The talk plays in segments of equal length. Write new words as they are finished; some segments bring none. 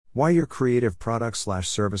Why your creative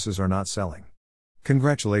products/services are not selling.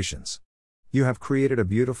 Congratulations! You have created a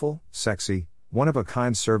beautiful, sexy,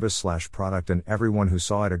 one-of-a-kind service/product, and everyone who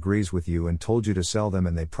saw it agrees with you and told you to sell them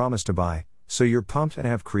and they promise to buy, so you're pumped and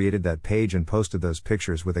have created that page and posted those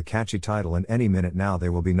pictures with a catchy title, and any minute now they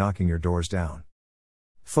will be knocking your doors down.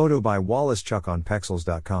 Photo by Wallace Chuck on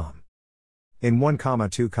Pexels.com. In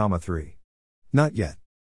 1,2,3. Not yet.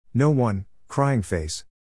 No one, crying face.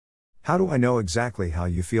 How do I know exactly how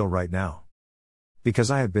you feel right now? Because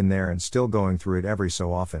I have been there and still going through it every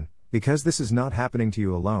so often, because this is not happening to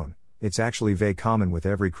you alone, it's actually very common with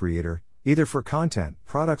every creator, either for content,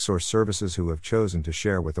 products or services who have chosen to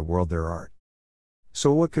share with the world their art.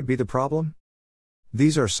 So what could be the problem?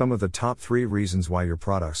 These are some of the top 3 reasons why your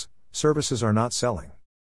products, services are not selling.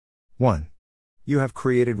 1. You have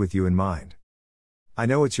created with you in mind. I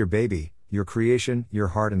know it's your baby, your creation, your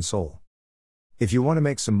heart and soul. If you want to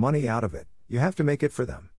make some money out of it, you have to make it for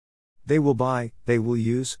them. They will buy, they will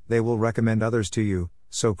use, they will recommend others to you,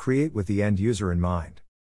 so create with the end user in mind.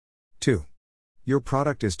 2. Your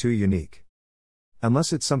product is too unique.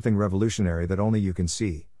 Unless it's something revolutionary that only you can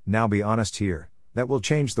see, now be honest here, that will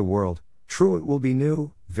change the world. True, it will be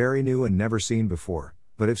new, very new and never seen before,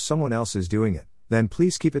 but if someone else is doing it, then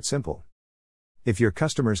please keep it simple. If your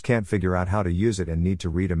customers can't figure out how to use it and need to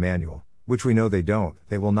read a manual, which we know they don't,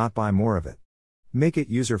 they will not buy more of it. Make it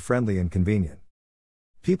user-friendly and convenient.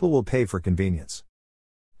 People will pay for convenience.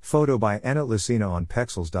 Photo by Anna Lucina on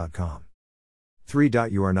Pexels.com. 3.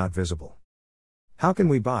 You are not visible. How can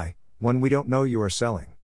we buy, when we don't know you are selling?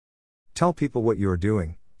 Tell people what you are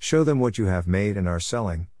doing, show them what you have made and are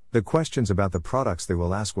selling. The questions about the products they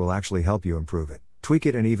will ask will actually help you improve it, tweak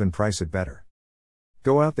it and even price it better.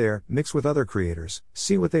 Go out there, mix with other creators,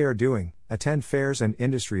 see what they are doing, attend fairs and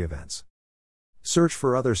industry events. Search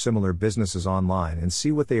for other similar businesses online and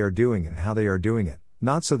see what they are doing and how they are doing it,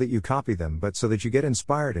 not so that you copy them but so that you get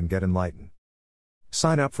inspired and get enlightened.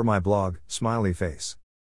 Sign up for my blog, Smiley Face.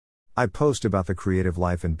 I post about the creative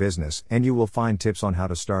life and business, and you will find tips on how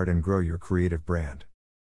to start and grow your creative brand.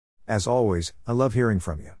 As always, I love hearing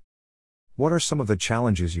from you. What are some of the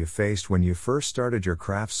challenges you faced when you first started your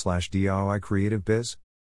craft/DIY creative biz?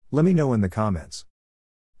 Let me know in the comments.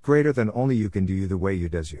 Greater than only you can do you the way you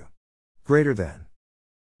does you. Greater than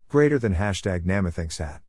 #NamaThinksHat.